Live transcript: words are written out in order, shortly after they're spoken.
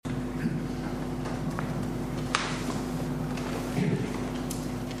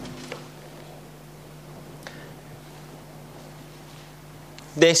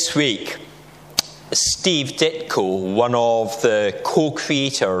This week, Steve Ditko, one of the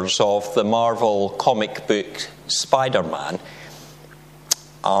co-creators of the Marvel comic book Spider-Man,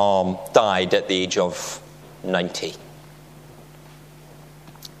 died at the age of 90.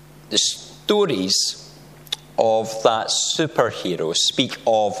 The stories of that superhero speak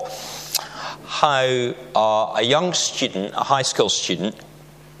of how a young student, a high school student,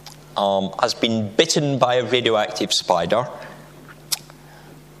 has been bitten by a radioactive spider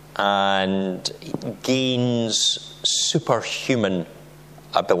and gains superhuman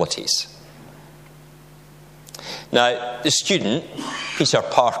abilities. Now, the student, Peter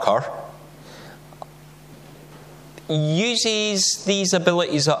Parker, uses these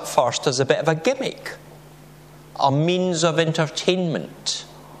abilities at first as a bit of a gimmick, a means of entertainment,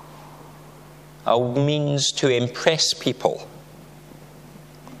 a means to impress people.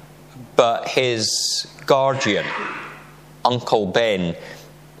 But his guardian, Uncle Ben,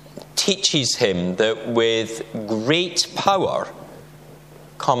 teaches him that with great power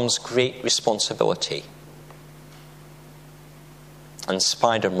comes great responsibility. And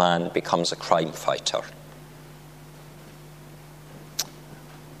Spider-Man becomes a crime fighter.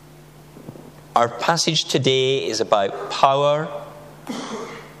 Our passage today is about power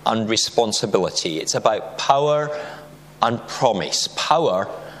and responsibility. It's about power and promise, power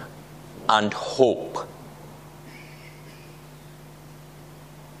and hope.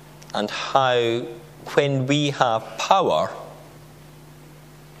 And how, when we have power,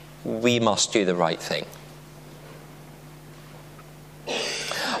 we must do the right thing.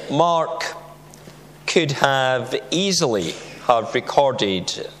 Mark could have easily have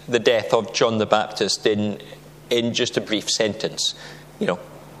recorded the death of John the Baptist in just a brief sentence. You know,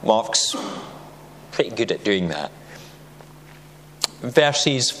 Mark's pretty good at doing that.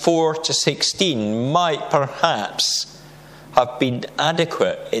 Verses 4 to 16 might perhaps have been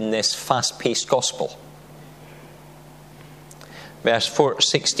adequate in this fast-paced gospel. Verse 4 to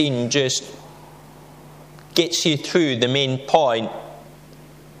 16 just gets you through the main point.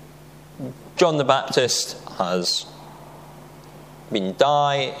 John the Baptist has been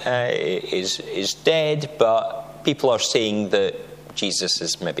is dead, but people are saying that Jesus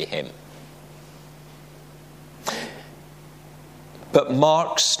is maybe him. But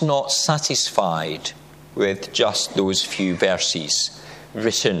Mark's not satisfied with just those few verses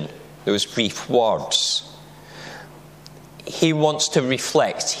written, those brief words. He wants to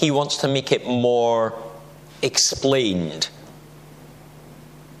reflect. He wants to make it more explained.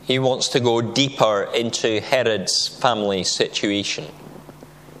 He wants to go deeper into Herod's family situation.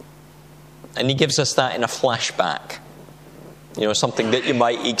 And he gives us that in a flashback. You know, something that you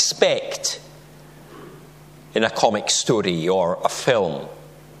might expect in a comic story or a film.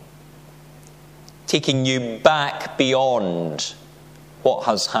 Taking you back beyond what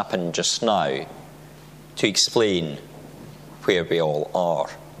has happened just now to explain where we all are.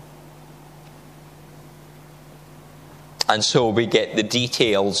 And so we get the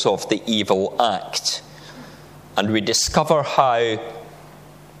details of the evil act, and we discover how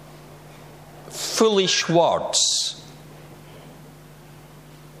foolish words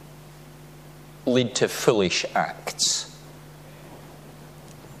lead to foolish acts.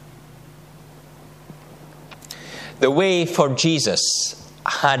 The way for Jesus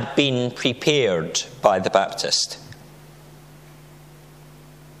had been prepared by the Baptist.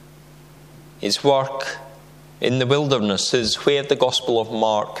 His work in the wilderness is where the Gospel of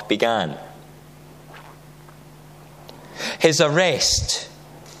Mark began. His arrest,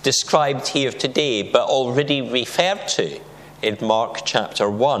 described here today but already referred to in Mark chapter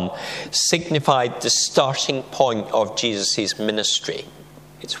 1, signified the starting point of Jesus' ministry.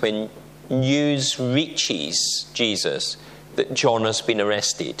 It's when news reaches Jesus that John has been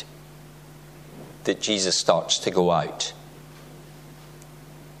arrested, that Jesus starts to go out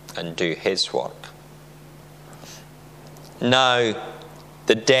and do his work. Now,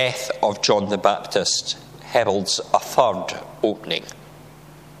 the death of John the Baptist heralds a third opening.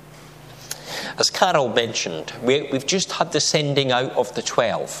 As Carol mentioned, we've just had the sending out of the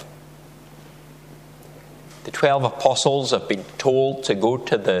 12. The 12 apostles have been told to go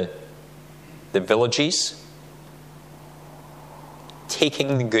to the villages,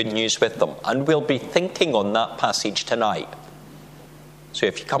 taking the good news with them. And we'll be thinking on that passage tonight. So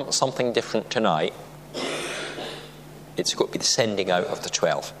if you come to something different tonight, it's got to be the sending out of the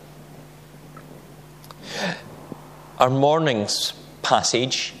 12. Our morning's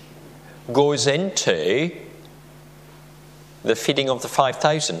passage goes into the feeding of the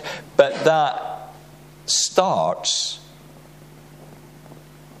 5,000. But that starts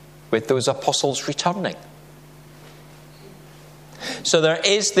with those apostles returning. So there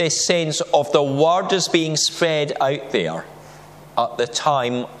is this sense of the word is being spread out there at the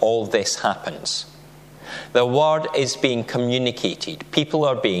time all this happens. The word is being communicated. People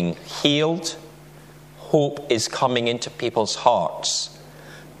are being healed. Hope is coming into people's hearts.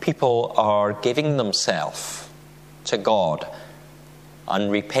 People are giving themselves to God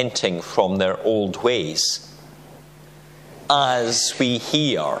and repenting from their old ways as we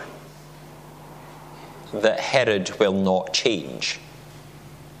hear that Herod will not change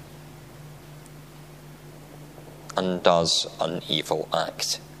and does an evil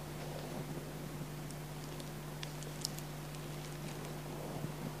act.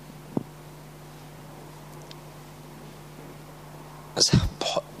 As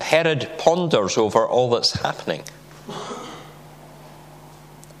Herod ponders over all that's happening,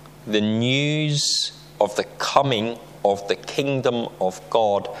 the news of the coming of the kingdom of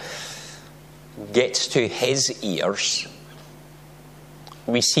God gets to his ears.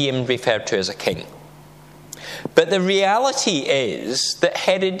 We see him referred to as a king. But the reality is that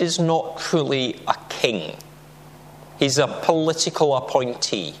Herod is not truly a king. He's a political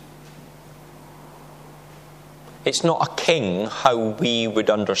appointee. It's not a king how we would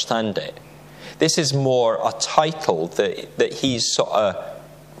understand it. This is more a title that he's sort of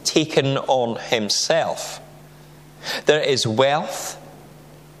taken on himself. There is wealth.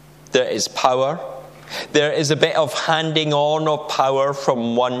 There is power. There is a bit of handing on of power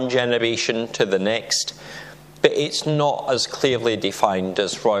from one generation to the next. But it's not as clearly defined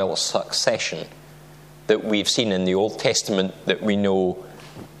as royal succession that we've seen in the Old Testament that we know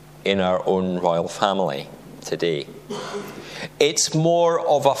in our own royal family today. It's more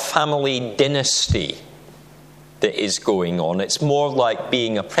of a family dynasty that is going on. It's more like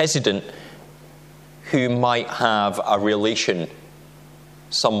being a president who might have a relation,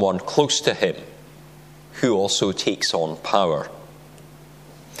 someone close to him, who also takes on power.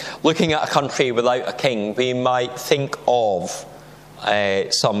 Looking at a country without a king, we might think of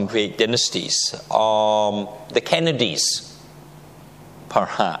some great dynasties. The Kennedys,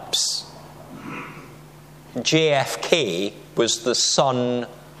 perhaps. JFK was the son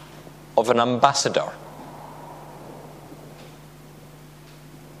of an ambassador.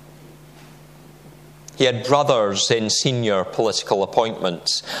 He had brothers in senior political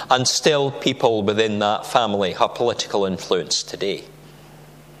appointments, and still people within that family have political influence today.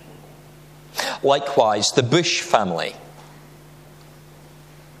 Likewise, the Bush family.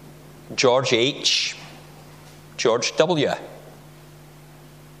 George H., George W.,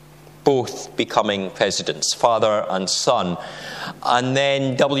 both becoming presidents, father and son. And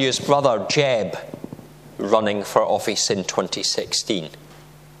then W's brother, Jeb, running for office in 2016.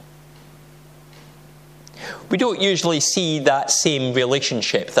 We don't usually see that same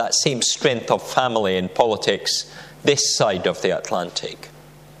relationship, that same strength of family in politics this side of the Atlantic.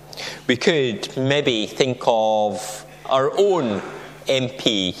 We could maybe think of our own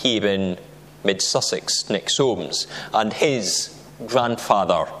MP here in mid-Sussex, Nick Soames, and his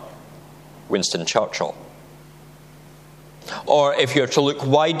grandfather, Winston Churchill. Or if you're to look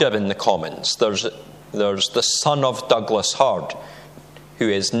wider in the Commons, there's the son of Douglas Hurd, who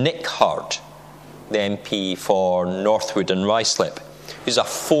is Nick Hurd, the MP for Northwood and Ruislip, who's a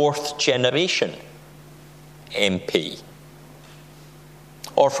fourth generation MP.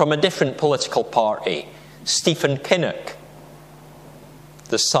 Or from a different political party, Stephen Kinnock,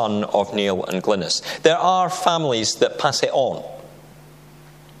 the son of Neil and Glynis. There are families that pass it on,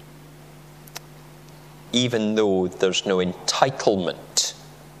 even though there's no entitlement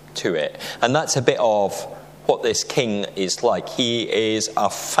to it. And that's a bit of what this king is like. He is a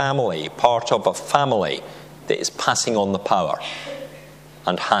family, part of a family that is passing on the power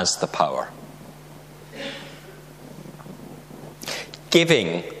and has the power.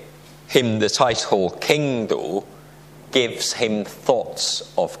 Giving him the title king, though, gives him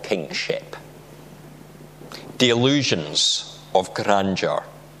thoughts of kingship, delusions of grandeur,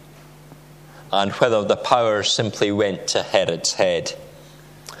 and whether the power simply went to Herod's head.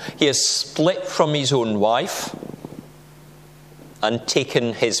 He has split from his own wife and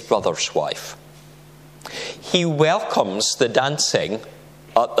taken his brother's wife. He welcomes the dancing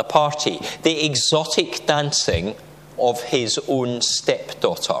at the party, the exotic dancing of his own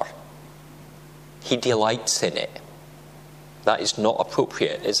stepdaughter. He delights in it. That is not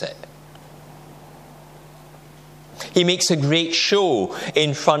appropriate, is it? He makes a great show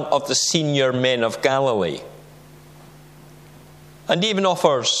in front of the senior men of Galilee, and even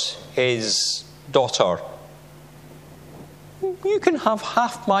offers his daughter, "You can have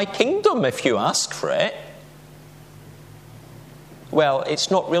half my kingdom if you ask for it." Well,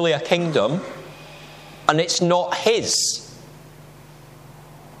 it's not really a kingdom, and it's not his.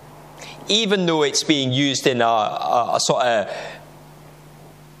 even though it's being used in a sort of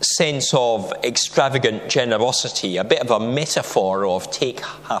sense of extravagant generosity, a bit of a metaphor of take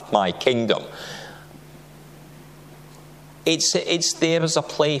half my kingdom, it's there as a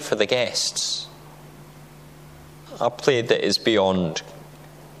play for the guests. A play that is beyond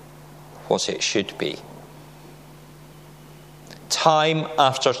what it should be. Time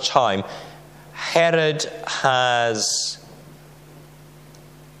after time, Herod has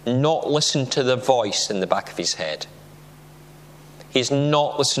not listened to the voice in the back of his head. He's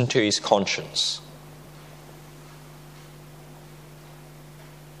not listened to his conscience.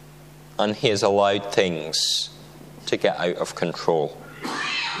 And he has allowed things to get out of control.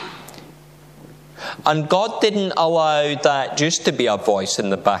 And God didn't allow that just to be a voice in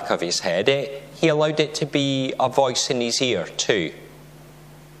the back of his head. He allowed it to be a voice in his ear too.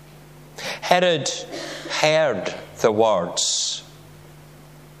 Herod heard the words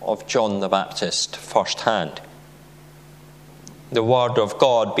of John the Baptist firsthand. The word of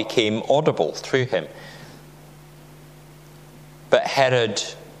God became audible through him. But Herod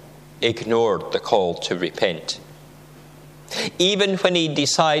ignored the call to repent. Even when he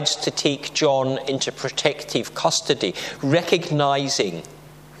decides to take John into protective custody, recognizing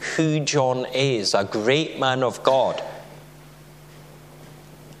who John is, a great man of God,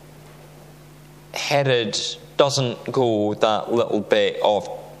 Herod doesn't go that little bit of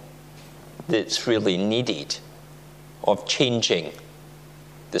that's really needed of changing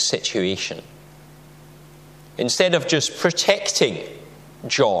the situation. Instead of just protecting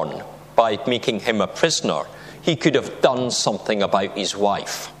John by making him a prisoner, he could have done something about his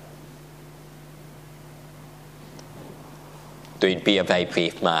wife. Though he'd be a very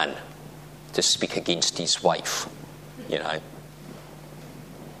brave man to speak against his wife, you know.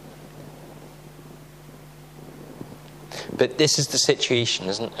 But this is the situation,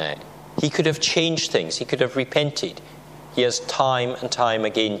 isn't it? He could have changed things. He could have repented. He has time and time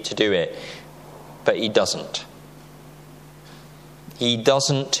again to do it. But he doesn't. He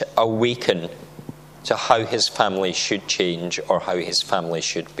doesn't awaken to how his family should change or how his family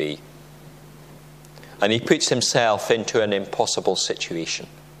should be. And he puts himself into an impossible situation.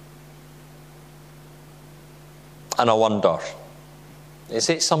 And I wonder, is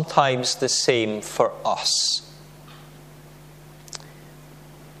it sometimes the same for us?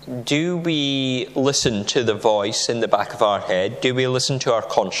 Do we listen to the voice in the back of our head? Do we listen to our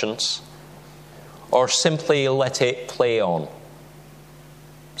conscience? Or simply let it play on?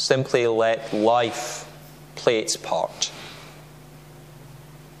 Simply let life play its part?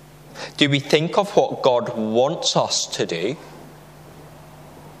 Do we think of what God wants us to do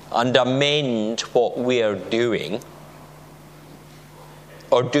and amend what we're doing?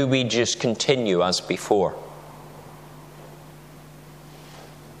 Or do we just continue as before?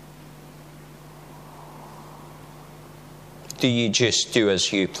 Do you just do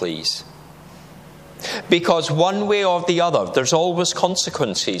as you please? Because one way or the other, there's always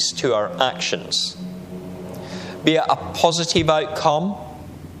consequences to our actions. Be it a positive outcome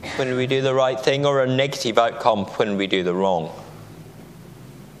when we do the right thing, or a negative outcome when we do the wrong.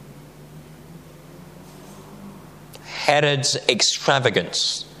 Herod's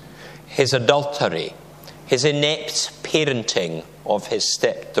extravagance, his adultery, his inept parenting of his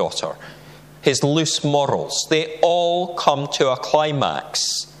stepdaughter, his loose morals, they all come to a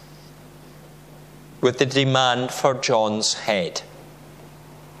climax with the demand for John's head.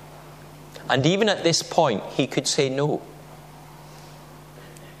 And even at this point, he could say no.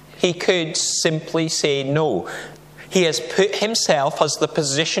 He could simply say no. He has put himself as the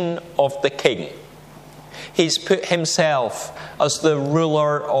position of the king. He's put himself as the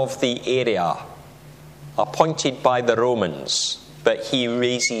ruler of the area, appointed by the Romans, but he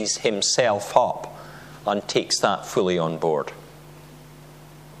raises himself up and takes that fully on board.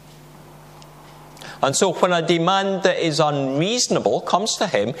 And so when a demand that is unreasonable comes to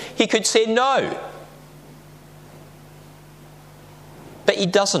him, he could say no. But he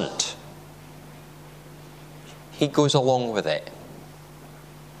doesn't. He goes along with it.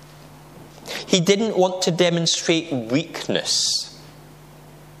 He didn't want to demonstrate weakness.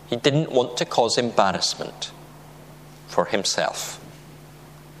 He didn't want to cause embarrassment for himself.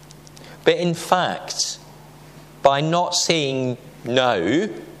 But in fact, by not saying no,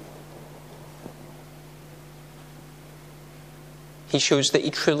 he shows that he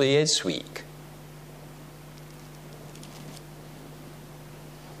truly is weak.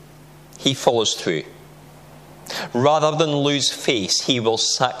 He follows through. Rather than lose face, he will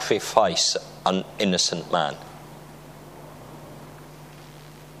sacrifice an innocent man.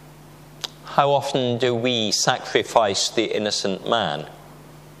 How often do we sacrifice the innocent man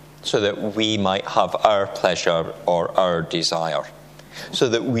so that we might have our pleasure or our desire, so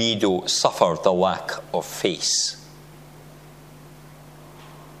that we don't suffer the lack of face.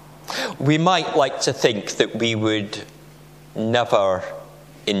 We might like to think that we would never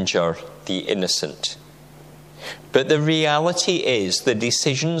injure the innocent. But the reality is the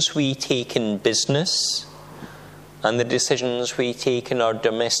decisions we take in business and the decisions we take in our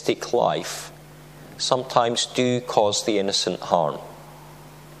domestic life sometimes do cause the innocent harm.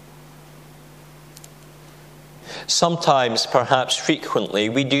 Sometimes, perhaps frequently,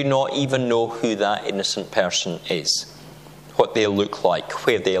 we do not even know who that innocent person is, what they look like,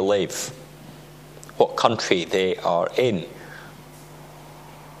 where they live, what country they are in.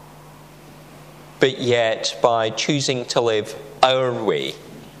 But yet, by choosing to live our way,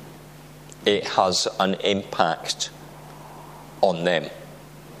 it has an impact on them.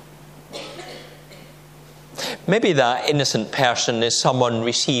 Maybe that innocent person is someone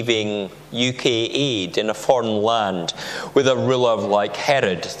receiving UK aid in a foreign land with a ruler like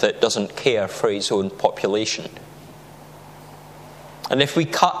Herod that doesn't care for his own population. And if we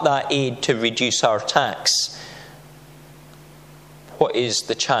cut that aid to reduce our tax, what is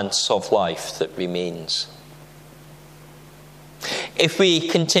the chance of life that remains? If we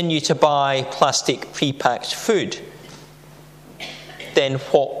continue to buy plastic pre-packed food, then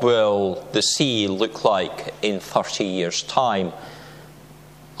what will the sea look like in 30 years' time?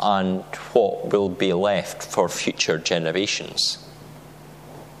 And what will be left for future generations?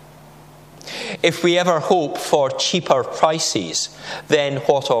 If we ever hope for cheaper prices, then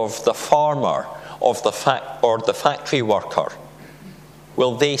what of the farmer, or the factory worker?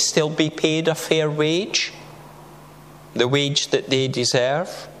 Will they still be paid a fair wage? The wage that they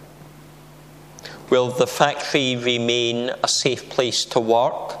deserve? Will the factory remain a safe place to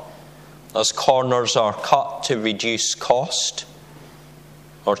work as corners are cut to reduce cost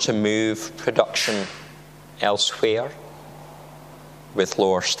or to move production elsewhere with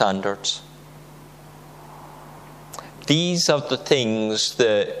lower standards? These are the things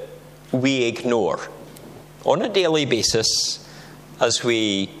that we ignore on a daily basis as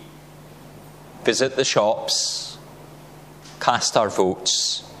we visit the shops, cast our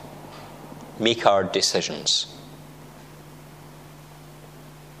votes, make our decisions.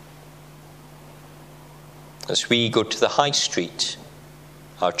 As we go to the high street,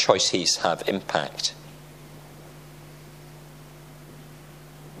 our choices have impact.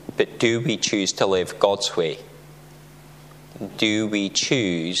 But do we choose to live God's way? Do we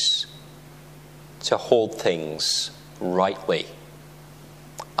choose to hold things rightly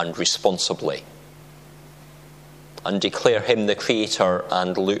and responsibly, and declare him the creator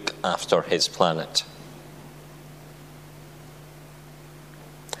and look after his planet?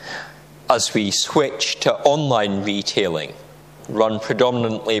 As we switch to online retailing, run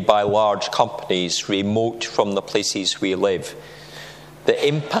predominantly by large companies remote from the places we live, the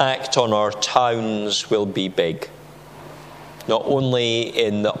impact on our towns will be big, not only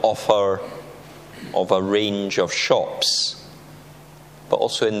in the offer of a range of shops, but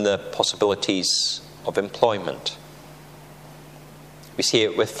also in the possibilities of employment. We see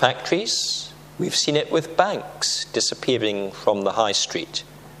it with factories. We've seen it with banks disappearing from the high street.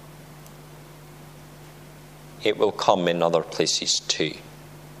 It will come in other places too.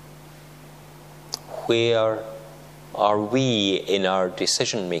 Where are we in our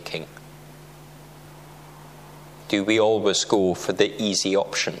decision making? Do we always go for the easy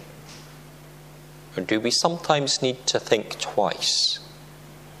option? Or do we sometimes need to think twice?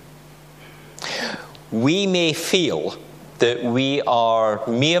 We may feel that we are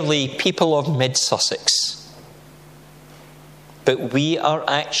merely people of mid-Sussex, but we are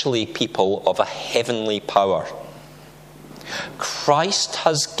actually people of a heavenly power. Christ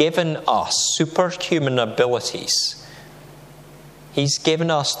has given us superhuman abilities. He's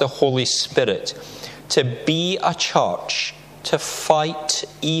given us the Holy Spirit to be a church, to fight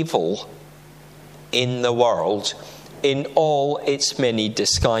evil in the world in all its many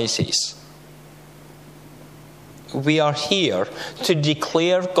disguises. We are here to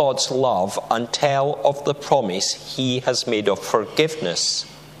declare God's love and tell of the promise he has made of forgiveness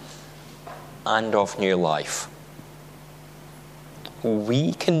and of new life.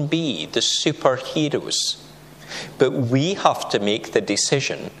 We can be the superheroes, but we have to make the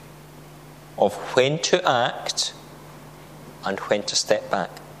decision of when to act and when to step back.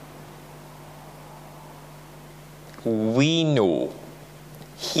 We know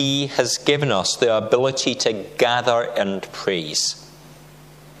he has given us the ability to gather and praise.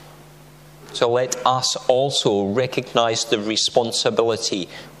 So let us also recognize the responsibility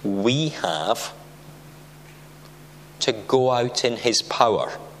we have to go out in his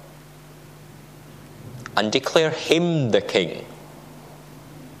power and declare him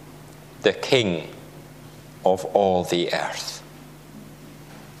the King of all the earth.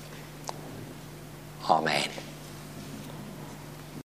 Amen.